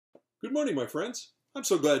Good morning, my friends. I'm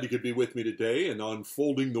so glad you could be with me today in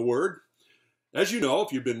Unfolding the Word. As you know,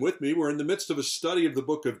 if you've been with me, we're in the midst of a study of the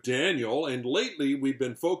book of Daniel, and lately we've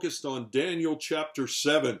been focused on Daniel chapter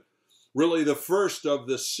 7, really the first of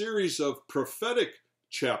the series of prophetic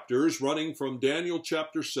chapters running from Daniel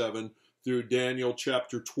chapter 7 through Daniel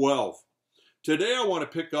chapter 12. Today I want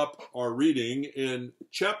to pick up our reading in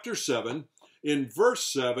chapter 7, in verse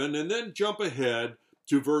 7, and then jump ahead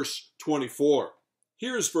to verse 24.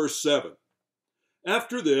 Here's verse 7.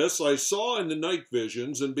 After this I saw in the night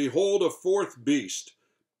visions, and behold, a fourth beast,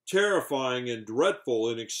 terrifying and dreadful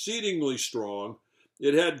and exceedingly strong.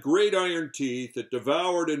 It had great iron teeth. It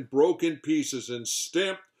devoured and broke in pieces and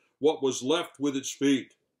stamped what was left with its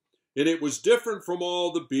feet. And it was different from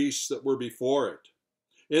all the beasts that were before it.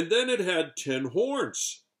 And then it had 10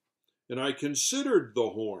 horns. And I considered the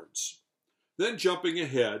horns. Then jumping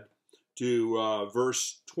ahead to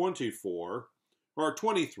verse 24, or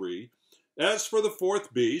 23, as for the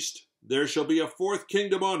fourth beast, there shall be a fourth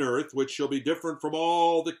kingdom on earth, which shall be different from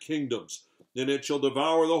all the kingdoms, and it shall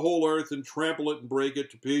devour the whole earth and trample it and break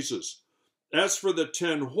it to pieces. As for the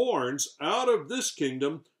 10 horns, out of this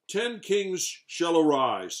kingdom 10 kings shall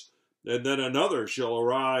arise, and then another shall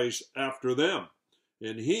arise after them,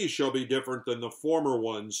 and he shall be different than the former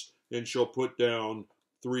ones, and shall put down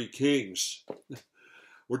 3 kings.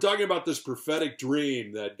 We're talking about this prophetic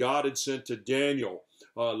dream that God had sent to Daniel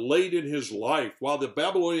late in his life, while the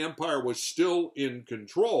Babylonian Empire was still in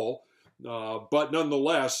control, but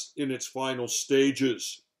nonetheless in its final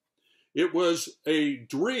stages. It was a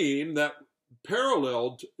dream that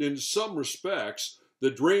paralleled, in some respects, the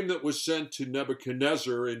dream that was sent to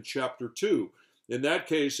Nebuchadnezzar in chapter 2. In that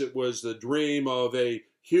case, it was the dream of a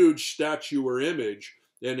huge statue or image,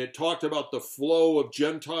 and it talked about the flow of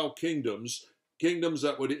Gentile kingdoms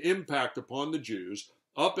that would impact upon the Jews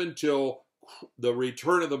up until the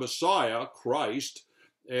return of the Messiah, Christ,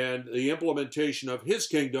 and the implementation of his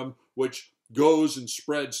kingdom, which goes and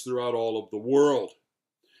spreads throughout all of the world.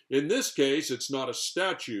 In this case, it's not a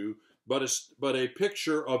statue, but a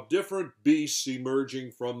picture of different beasts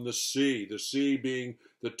emerging from the sea being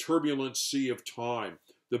the turbulent sea of time,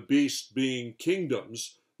 the beasts being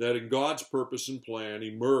kingdoms that in God's purpose and plan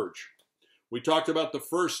emerge. We talked about the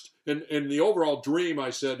first, and the overall dream, I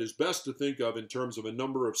said, is best to think of in terms of a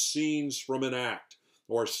number of scenes from an act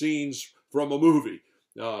or scenes from a movie.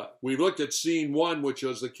 We looked at scene 1, which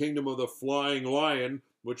was the kingdom of the flying lion,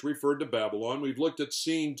 which referred to Babylon. We've looked at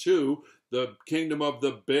scene 2, the kingdom of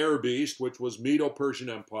the bear beast, which was Medo-Persian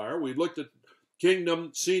Empire. We looked at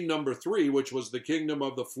scene number 3, which was the kingdom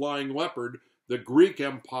of the flying leopard, the Greek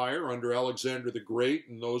Empire under Alexander the Great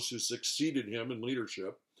and those who succeeded him in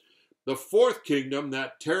leadership. The fourth kingdom,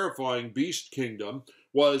 that terrifying beast kingdom,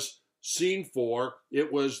 was scene 4.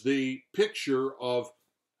 It was the picture of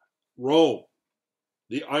Rome,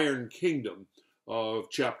 the Iron Kingdom of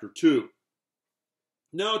chapter 2.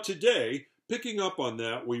 Now today, picking up on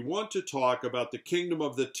that, we want to talk about the kingdom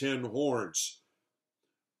of the 10 horns,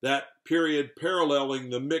 that period paralleling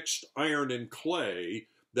the mixed iron and clay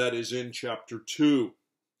that is in chapter 2.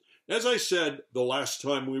 As I said the last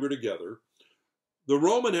time we were together, the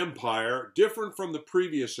Roman Empire, different from the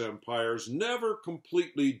previous empires, never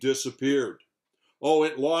completely disappeared. Oh,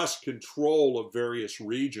 it lost control of various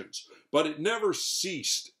regions, but it never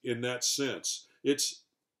ceased in that sense.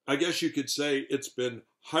 I guess you could say it's been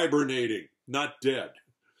hibernating, not dead.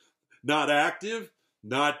 Not active,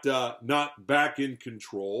 not back in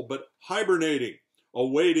control, but hibernating,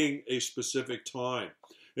 awaiting a specific time.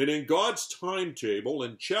 And in God's timetable,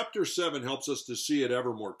 and chapter 7 helps us to see it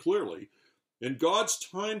ever more clearly, in God's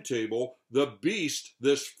timetable, the beast,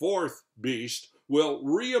 this fourth beast, will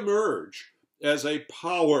reemerge as a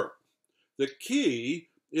power. The key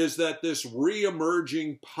is that this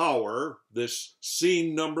reemerging power, this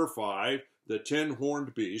scene number 5, the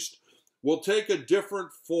 10-horned beast, will take a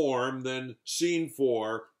different form than scene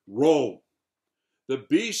 4, Rome. The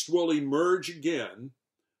beast will emerge again,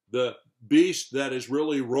 the beast that is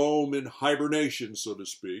really Rome in hibernation, so to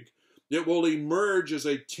speak. It will emerge as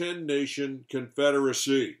a 10-nation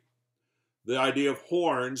confederacy. The idea of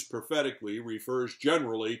horns prophetically refers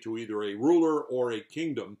generally to either a ruler or a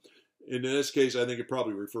kingdom. In this case, I think it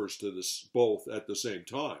probably refers to this both at the same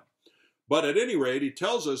time. But at any rate, he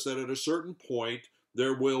tells us that at a certain point,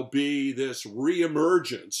 there will be this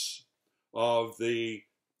reemergence of the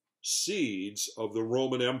seeds of the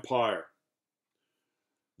Roman Empire.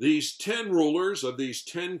 These 10 rulers of these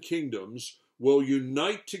 10 kingdoms will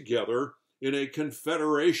unite together in a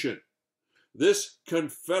confederation. This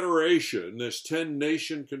confederation, this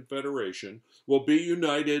 10-nation confederation, will be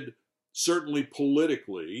united certainly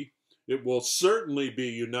politically It will certainly be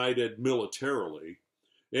united militarily,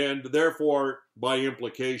 and therefore, by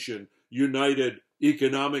implication, united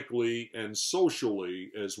economically and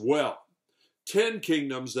socially as well. 10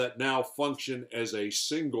 kingdoms that now function as a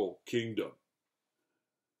single kingdom.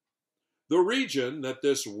 The region that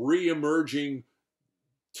this re-emerging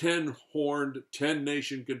 10-horned,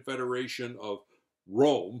 10-nation confederation of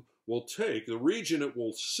Rome will take, the region it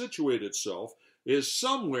will situate itself, is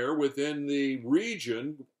somewhere within the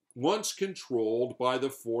region once controlled by the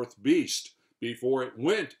fourth beast before it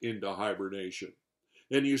went into hibernation.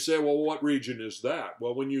 And you say, well, what region is that?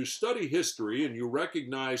 Well, when you study history and you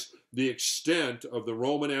recognize the extent of the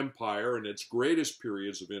Roman Empire and its greatest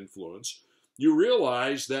periods of influence, you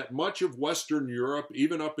realize that much of Western Europe,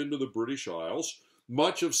 even up into the British Isles,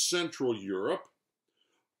 much of Central Europe,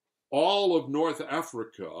 all of North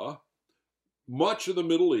Africa, much of the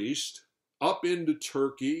Middle East, up into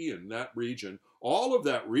Turkey and that region, all of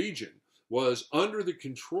that region was under the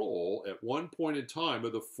control at one point in time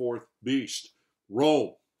of the fourth beast,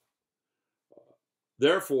 Rome.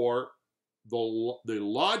 Therefore, the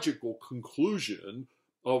logical conclusion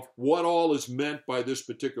of what all is meant by this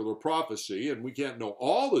particular prophecy, and we can't know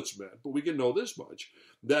all that's meant, but we can know this much,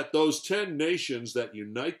 that those 10 nations that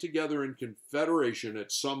unite together in confederation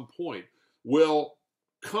at some point will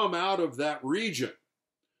come out of that region.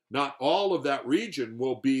 Not all of that region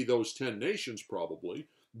will be those 10 nations probably,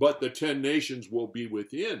 but the 10 nations will be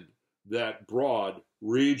within that broad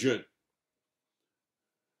region.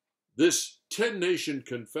 This 10-nation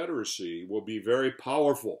confederacy will be very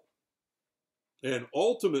powerful and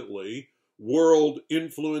ultimately world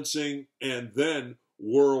influencing and then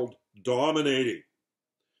world dominating.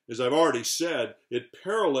 As I've already said, it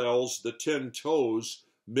parallels the 10 toes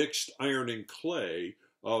mixed iron and clay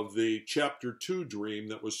of the chapter 2 dream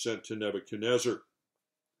that was sent to Nebuchadnezzar.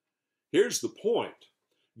 Here's the point.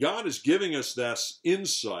 God is giving us this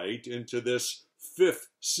insight into this fifth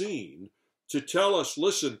scene to tell us,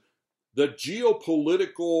 listen, the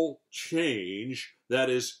geopolitical change that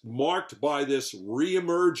is marked by this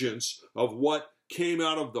reemergence of what came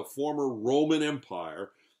out of the former Roman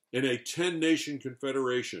Empire in a 10-nation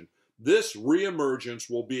confederation, this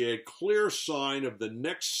reemergence will be a clear sign of the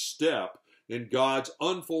next step in God's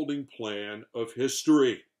unfolding plan of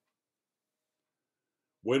history.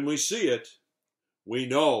 When we see it, we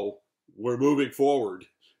know we're moving forward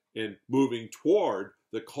and moving toward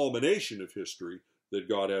the culmination of history that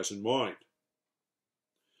God has in mind.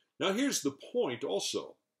 Now here's the point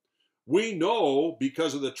also. We know,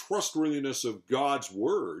 because of the trustworthiness of God's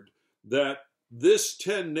word, that this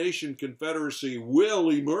 10-nation confederacy will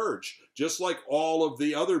emerge, just like all of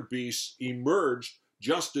the other beasts emerged,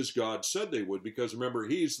 just as God said they would, because remember,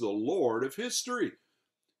 He's the Lord of history.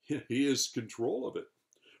 He is control of it.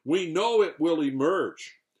 We know it will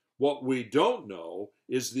emerge. What we don't know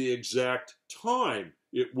is the exact time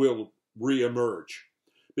it will reemerge,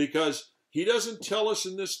 because He doesn't tell us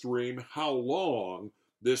in this dream how long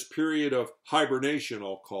this period of hibernation,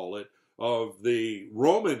 I'll call it, of the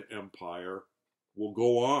Roman Empire will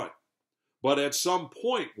go on. But at some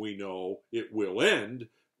point we know it will end,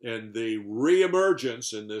 and the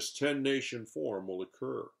reemergence in this 10-nation form will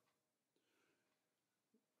occur.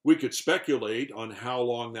 We could speculate on how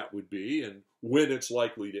long that would be and when it's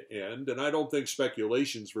likely to end, and I don't think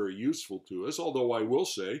speculation is very useful to us, although I will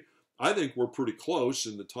say I think we're pretty close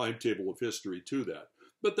in the timetable of history to that.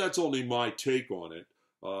 But that's only my take on it.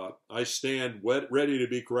 I stand ready to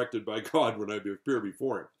be corrected by God when I appear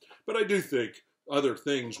before Him. But I do think other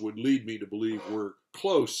things would lead me to believe we're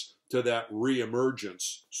close to that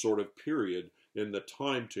reemergence sort of period in the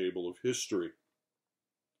timetable of history.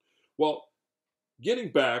 Well,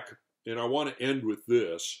 getting back, and I want to end with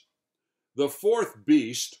this, the fourth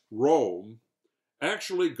beast, Rome,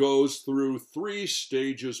 actually goes through 3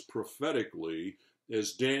 stages prophetically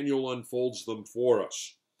as Daniel unfolds them for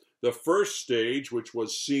us. The first stage, which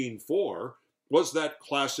was scene 4, was that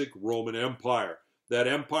classic Roman Empire, that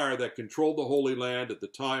empire that controlled the Holy Land at the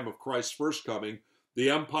time of Christ's first coming,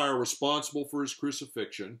 the empire responsible for His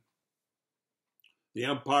crucifixion, the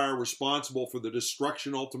empire responsible for the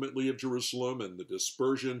destruction ultimately of Jerusalem and the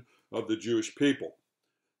dispersion of the Jewish people.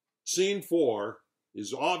 Scene 4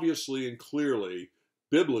 is obviously and clearly,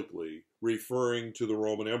 biblically, referring to the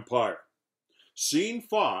Roman Empire. Scene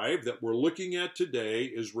 5 that we're looking at today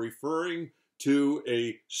is referring to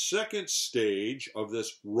a second stage of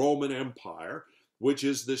this Roman Empire, which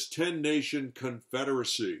is this 10-nation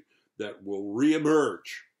confederacy that will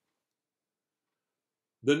reemerge.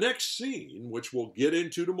 The next scene, which we'll get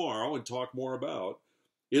into tomorrow and talk more about,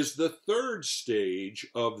 is the third stage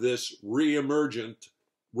of this reemergent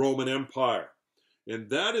Roman Empire. And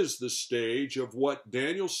that is the stage of what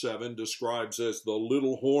Daniel 7 describes as the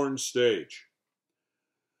little horn stage.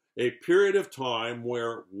 A period of time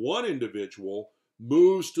where one individual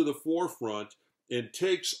moves to the forefront and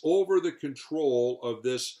takes over the control of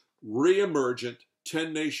this re-emergent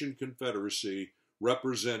 10-nation confederacy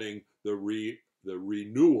representing the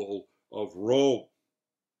renewal of Rome.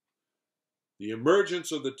 The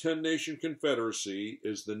emergence of the 10-nation confederacy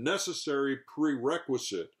is the necessary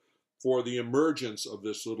prerequisite for the emergence of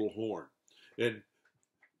this little horn. And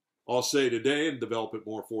I'll say today and develop it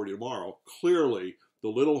more for you tomorrow, clearly the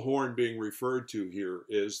little horn being referred to here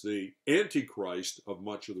is the Antichrist of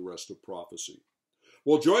much of the rest of prophecy.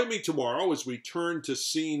 Well, join me tomorrow as we turn to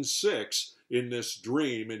scene 6 in this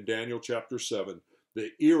dream in Daniel chapter 7, the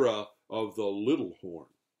era of the little horn.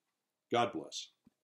 God bless.